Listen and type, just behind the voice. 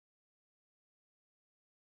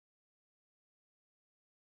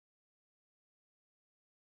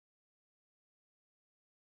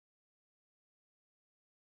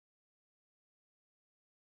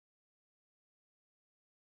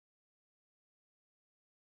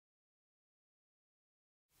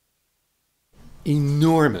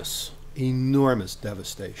Enormous, enormous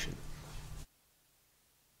devastation.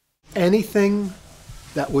 Anything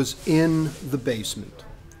that was in the basement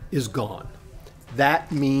is gone.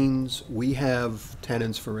 That means we have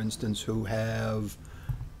tenants, for instance, who have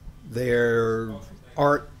their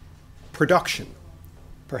art production,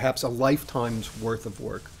 perhaps a lifetime's worth of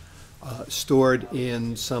work, stored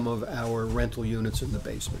in some of our rental units in the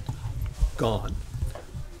basement. Gone.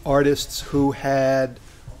 Artists who had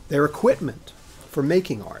their equipment for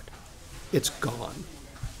making art, it's gone.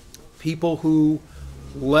 People who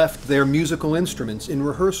left their musical instruments in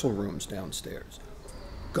rehearsal rooms downstairs,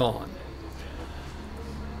 gone.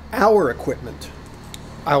 Our equipment,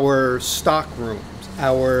 our stock rooms,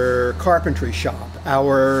 our carpentry shop,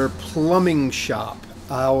 our plumbing shop,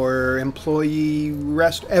 our employee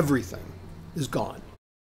rest, everything is gone.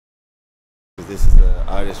 This is the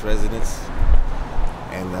artist residence,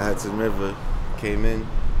 and the Hudson River came in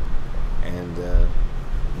and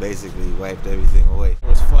basically wiped everything away. It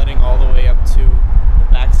was flooding all the way up to the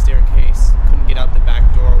back staircase. Couldn't get out the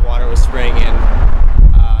back door. Water was spraying in.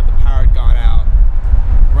 The power had gone out.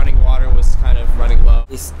 Running water was kind of running low.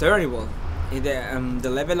 It's terrible. The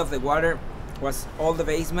level of the water was, all the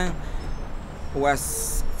basement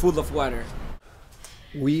was full of water.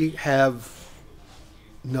 We have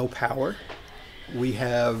no power. We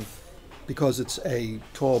have, because it's a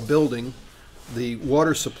tall building, the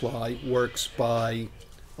water supply works by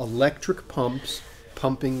electric pumps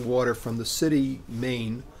pumping water from the city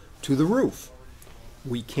main to the roof.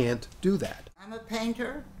 We can't do that. I'm a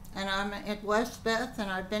painter, and I'm at Westbeth, and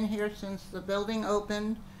I've been here since the building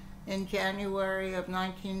opened in January of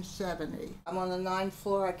 1970. I'm on the 9th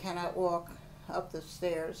floor. I cannot walk up the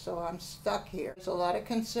stairs, so I'm stuck here. There's a lot of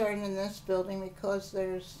concern in this building because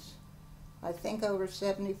there's, I think, over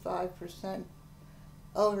 75%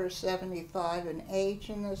 over 75 in age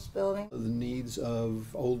in this building. The needs of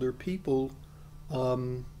older people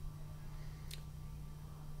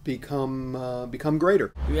become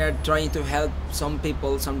greater. We are trying to help some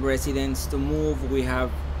people, some residents to move. We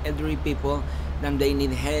have elderly people, and they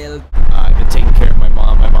need help. I've been taking care of my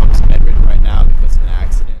mom. My mom is bedridden right now because of an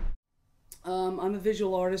accident. I'm a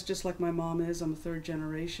visual artist just like my mom is. I'm a third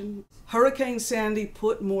generation. Hurricane Sandy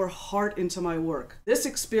put more heart into my work. This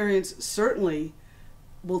experience certainly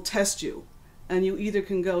will test you, and you either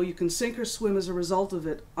can go, you can sink or swim as a result of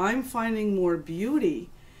it. I'm finding more beauty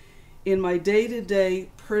in my day-to-day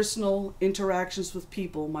personal interactions with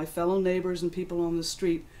people, my fellow neighbors and people on the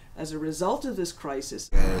street, as a result of this crisis.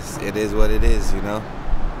 Yes, it is what it is, you know.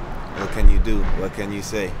 What can you do? What can you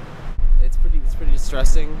say? It's pretty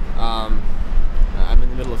distressing. I'm in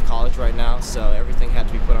the middle of college right now, so everything had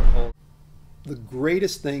to be put on hold. The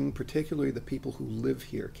greatest thing, particularly the people who live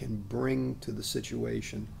here, can bring to the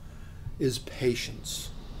situation is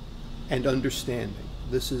patience and understanding.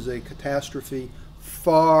 This is a catastrophe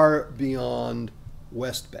far beyond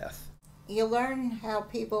Westbeth. You learn how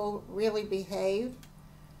people really behave.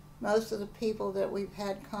 Most of the people that we've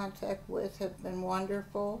had contact with have been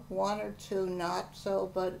wonderful. One or two not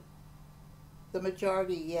so, but the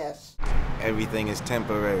majority, yes. Everything is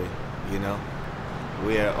temporary, you know.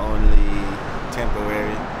 We are only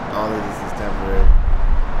temporary. All of this is temporary.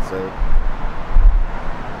 So.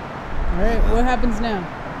 All right, what happens now?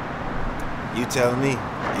 You tell me,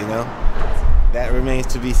 you know. That remains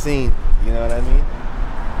to be seen. You know what I mean?